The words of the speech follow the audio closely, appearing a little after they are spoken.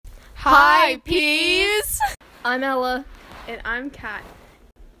Hi, Peas! I'm Ella. And I'm Kat.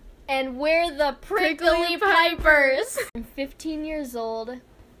 And we're the Prickly Pipers. I'm 15 years old.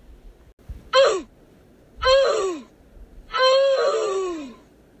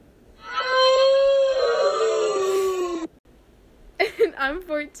 And I'm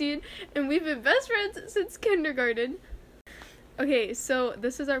 14, and we've been best friends since kindergarten. Okay, so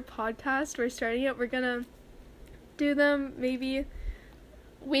this is our podcast. We're starting it. We're gonna do them maybe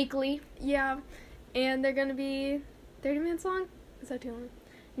Weekly. Yeah, and they're gonna be 30 minutes long? Is that too long?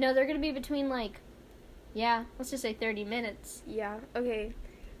 No, they're gonna be between let's just say 30 minutes. Yeah, okay.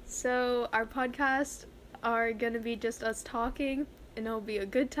 So our podcasts are gonna be just us talking, and it'll be a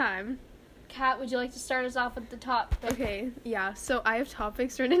good time. Kat, would you like to start us off with the top? Okay, yeah, so I have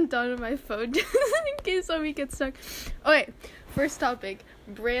topics written down on my phone just in case somebody gets stuck. Okay, first topic,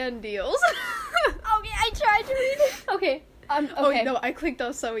 brand deals. Okay, I tried to read it. Okay. Okay. Oh, no, I clicked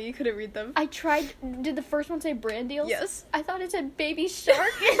off so you couldn't read them. I tried. Did the first one say brand deals? Yes. I thought it said baby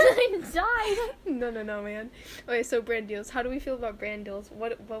shark and I died. No, man. Okay, so brand deals. How do we feel about brand deals?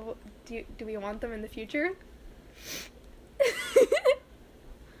 What do we want them in the future?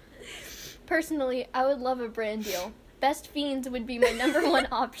 Personally, I would love a brand deal. Best Fiends would be my number one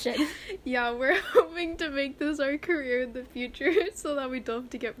option. Yeah, we're hoping to make this our career in the future so that we don't have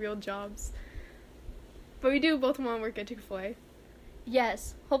to get real jobs. But we do both want to work at Chick-fil-A.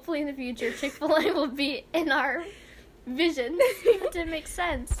 Yes, hopefully in the future Chick-fil-A will be in our vision. To make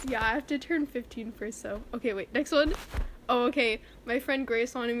sense. Yeah, I have to turn 15 first, so. Okay, wait, next one. Oh, okay, my friend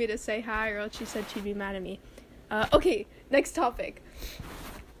Grace wanted me to say hi, or else she said she'd be mad at me. Okay, next topic.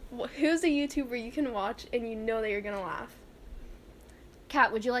 Who's a YouTuber you can watch and you know that you're gonna laugh?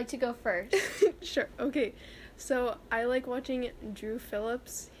 Kat, would you like to go first? Sure, okay. So, I like watching Drew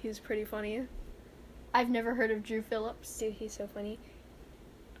Phillips. He's pretty funny. I've never heard of Drew Phillips. Dude, he's so funny.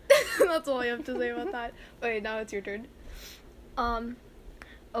 That's all I have to say about that. Okay, now it's your turn.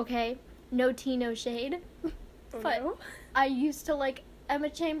 Okay. No tea, no shade. Oh, But no? I used to like Emma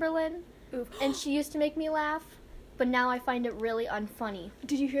Chamberlain, Oof. and she used to make me laugh, but now I find it really unfunny.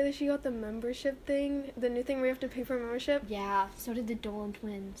 Did you hear that she got the membership thing? The new thing where you have to pay for membership? Yeah, so did the Dolan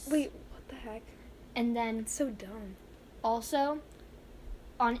twins. Wait, what the heck? And then It's so dumb. also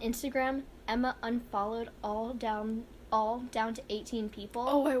on Instagram, Emma unfollowed all down to 18 people.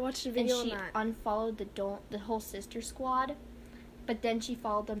 Oh, I watched a and video on she that. unfollowed the whole sister squad, but then she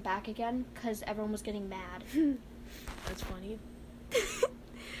followed them back again because everyone was getting mad. That's funny.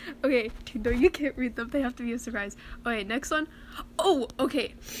 Okay, no, you can't read them. They have to be a surprise. Okay, next one. Oh,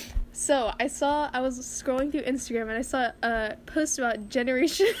 okay. So, I was scrolling through Instagram and I saw a post about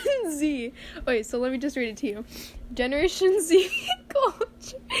Generation Z. Okay, so let me just read it to you. Generation Z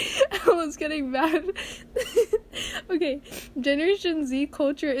culture. I was getting mad. Okay, Generation Z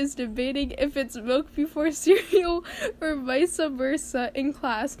culture is debating if it's milk before cereal or vice versa in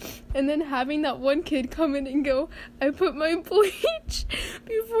class, and then having that one kid come in and go, I put my bleach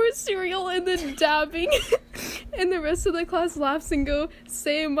before cereal, and then dabbing, and the rest of the class laughs and go,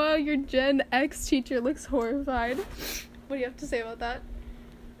 same while your Gen X teacher looks horrified. What do you have to say about that?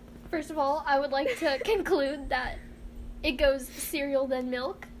 First of all, I would like to conclude that it goes cereal then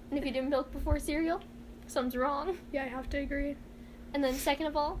milk, and if you do milk before cereal, something's wrong. Yeah, I have to agree. And then second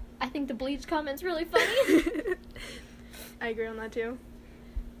of all, I think the bleach comment's really funny. I agree on that too.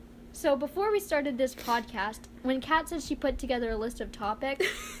 So before we started this podcast, when Kat said she put together a list of topics,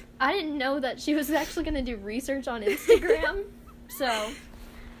 I didn't know that she was actually going to do research on Instagram. So,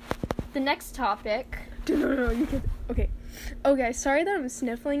 the next topic. No, you can't. Okay, sorry that I'm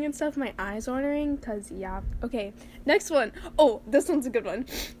sniffling and stuff. My eyes watering, cause yeah. Okay, next one. Oh, this one's a good one.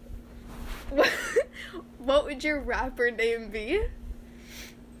 What would your rapper name be?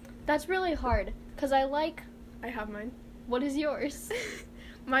 That's really hard, cause I have mine. What is yours?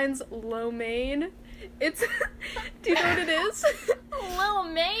 Mine's Lo Mein. It's. Do you know what it is? Lo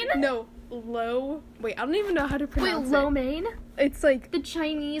Mein? No, Lo. Wait, I don't even know how to pronounce Wait, Lo Mein? It's like The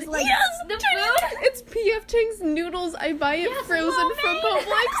Chinese, yes, the Chinese. food? It's P.F. Chang's noodles. I buy it Yes, frozen Lo from Mein.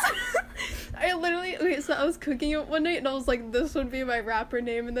 Publix. So I was cooking it one night and I was like, this would be my rapper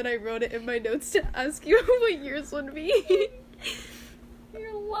name, and then I wrote it in my notes to ask you what yours would be.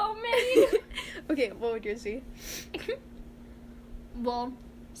 You're Lo Mein. Okay, what would yours be? Well,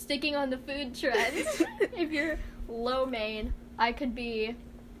 sticking on the food trend, if you're Lo Mein, I could be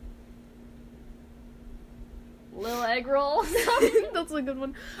Lil Egg Roll. That's a good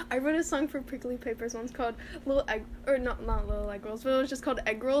one. I wrote a song for Prickly Pipers once called Little Egg, or not Little Egg Rolls, but it was just called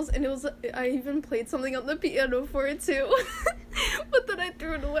Egg Rolls, and I even played something on the piano for it too. But then I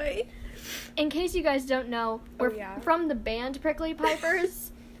threw it away. In case you guys don't know, we're from the band Prickly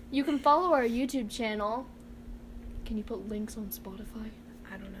Pipers, You can follow our YouTube channel. Can you put links on Spotify?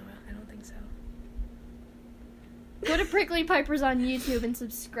 I don't know. I don't think so. Go to Prickly Pipers on YouTube and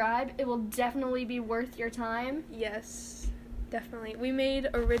subscribe. It will definitely be worth your time. Yes, definitely. We made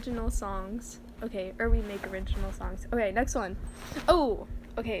original songs. Okay, or we make original songs. Okay, next one. Oh,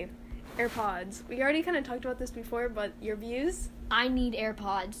 okay. AirPods. We already kind of talked about this before, but your views? I need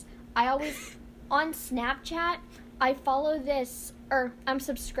AirPods. I always, on Snapchat, I follow this, or I'm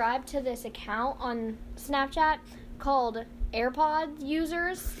subscribed to this account on Snapchat called AirPod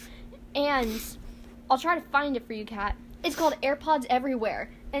Users, and I'll try to find it for you, Kat. It's called AirPods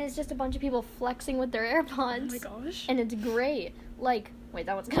Everywhere, and it's just a bunch of people flexing with their AirPods. Oh my gosh. And it's great. Like, wait,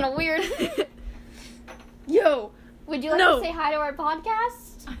 that was kind of weird. Yo! Would you like No. to say hi to our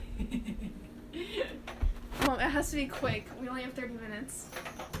podcast? Mom, it has to be quick. We only have 30 minutes.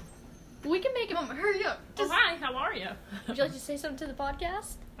 We can make it. Mom, hurry up. Oh, hi, how are you? Would you like to say something to the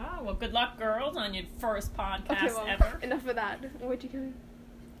podcast? Oh, well, good luck, girls, on your first podcast Okay, Mom, ever. enough of that. What'd you do?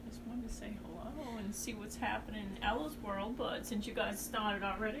 Just wanted to say hello and see what's happening in Ella's world, but since you guys started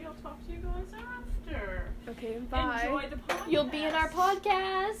already, I'll talk to you guys after. Okay, bye. Enjoy the podcast. You'll be in our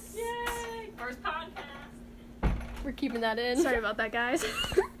podcast. Yay! First podcast. We're keeping that in. Sorry about that, guys.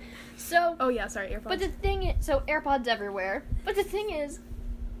 So, Oh, yeah, sorry, AirPods. but the thing is, so AirPods everywhere. But the thing is,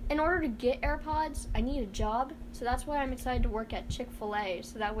 in order to get AirPods, I need a job. So that's why I'm excited to work at Chick-fil-A.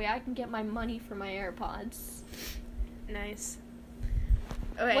 So that way I can get my money for my AirPods. Nice.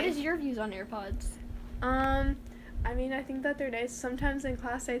 Okay. What is your views on AirPods? I mean, I think that they're nice. Sometimes in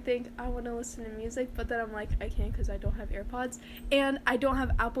class, I think I want to listen to music, but then I'm like, I can't because I don't have AirPods. And I don't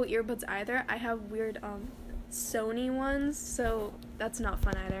have Apple earbuds either. I have weird, Sony ones, so that's not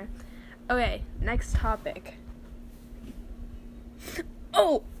fun either. Okay, next topic.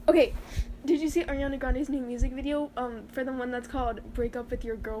 Oh, okay. Did you see Ariana Grande's new music video, for the one that's called Break Up With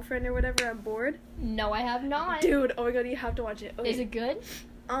Your Girlfriend or whatever, I'm bored? No, I have not. Dude, oh my god, you have to watch it. Okay. Is it good?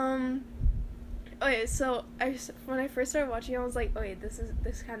 Okay, so when I first started watching, I was like, okay,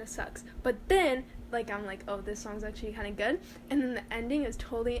 this kind of sucks. But then, like, I'm like, oh, this song's actually kind of good. And then the ending is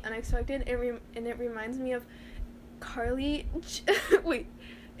totally unexpected, and it reminds me of Carly. Wait,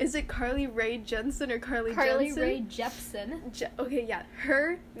 is it Carly Rae Jepsen or Carly Jensen? Rae Jepsen. Okay, yeah,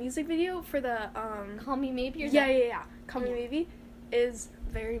 her music video for the Call Me Maybe or yeah, Call Me Yeah. Maybe, is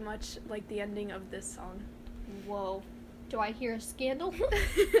very much like the ending of this song. Whoa. Do I hear a scandal?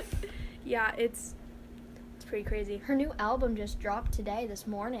 Yeah, it's pretty crazy. Her new album just dropped today, this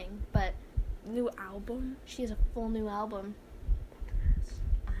morning, but New album. she has a full new album.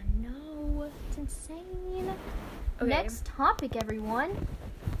 I know. It's insane. Okay. Next topic, everyone.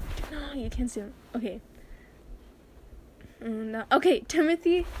 No, you can't see him. Okay. No. Okay,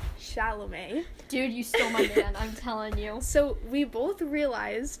 Timothy Chalamet. Dude, you stole my man, I'm telling you. So we both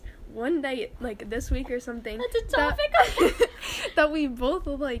realized one night, like this week or something, That's a topic. that we both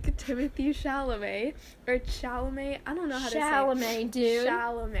like Timothy Chalamet or Chalamet. I don't know how to say Chalamet, dude.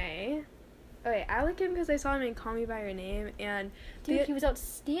 Chalamet. Okay, I like him because I saw him in Call Me by Your Name, and Dude, he was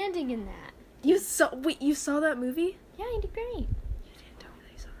outstanding in that. you saw that movie? Yeah, he did great. You didn't tell me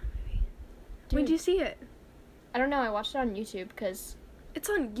that you saw that movie. Dude. When'd you see it? I don't know, I watched it on YouTube because, It's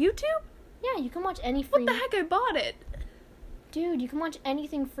on YouTube? yeah, you can watch any free... What the heck? I bought it. Dude, you can watch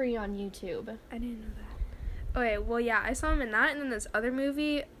anything free on YouTube. I didn't know that. Okay, well, yeah, I saw him in that, and then this other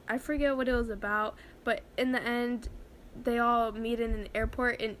movie, I forget what it was about, but in the end, they all meet in an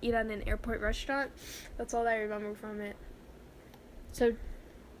airport and eat at an airport restaurant. That's all that I remember from it. So,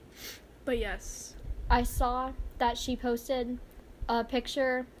 But yes. I saw that she posted a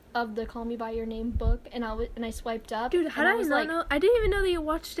picture of the Call Me By Your Name book, and I swiped up. Dude, how and did I was not like, know? I didn't even know that you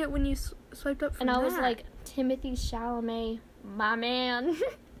watched it when you swiped up from And I was that. like, Timothy Chalamet, my man.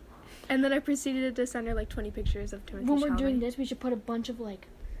 And then I proceeded to send her, like, 20 pictures of Timothy When Chalamet. we're doing this, we should put a bunch of, like,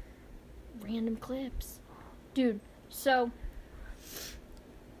 random clips. Dude, so,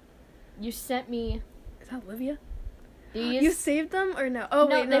 you sent me Is that Olivia? these. You saved them or no? Oh,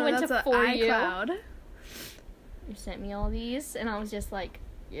 No, wait, they no, went that's to a For You. iCloud. You sent me all these, and I was just like,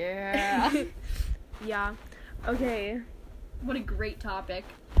 yeah. Yeah. Okay. What a great topic.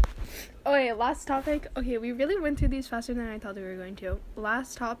 Okay, last topic. Okay, we really went through these faster than I thought we were going to.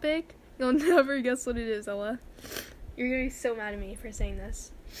 Last topic. You'll never guess what it is, Ella. You're gonna be so mad at me for saying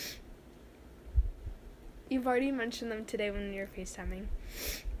this. You've already mentioned them today when you were FaceTiming.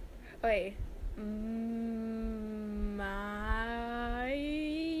 Okay.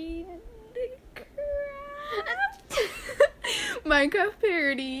 Minecraft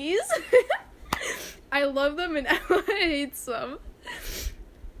parodies. I love them and Ella hates them.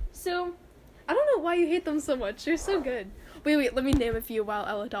 So, I don't know why you hate them so much. They're so good. Wait, let me name a few while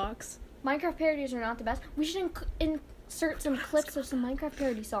Ella talks. Minecraft parodies are not the best. We should insert some clips of some Minecraft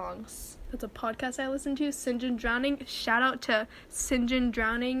parody songs. That's a podcast I listen to, Sinjin Drowning. Shout out to Sinjin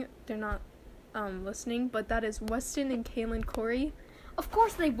Drowning. They're not listening, but that is Weston and Kaylin Corey. Of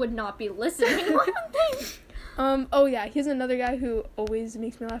course they would not be listening. Why would they? Oh yeah, he's another guy who always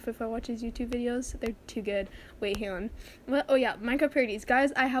makes me laugh if I watch his YouTube videos. They're too good. Wait, hang on. Oh yeah, Minecraft parodies.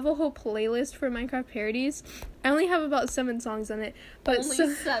 Guys, I have a whole playlist for Minecraft parodies. I only have about 7 songs on it. But Only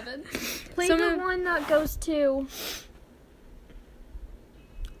 7. Play some the of- one that goes to...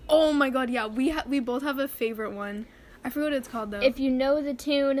 Oh my god, yeah, we both have a favorite one. I forget what it's called though. If you know the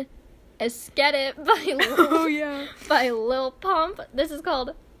tune, Get It by Oh yeah. by Lil Pump. This is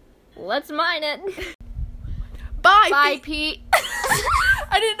called Let's Mine It. Bye. Bye, Pete. Pete.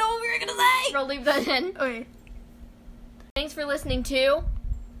 I didn't know what we were gonna say. We'll leave that in. Okay. Thanks for listening to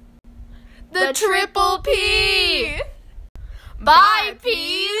The Triple P. Bye,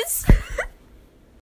 Pete.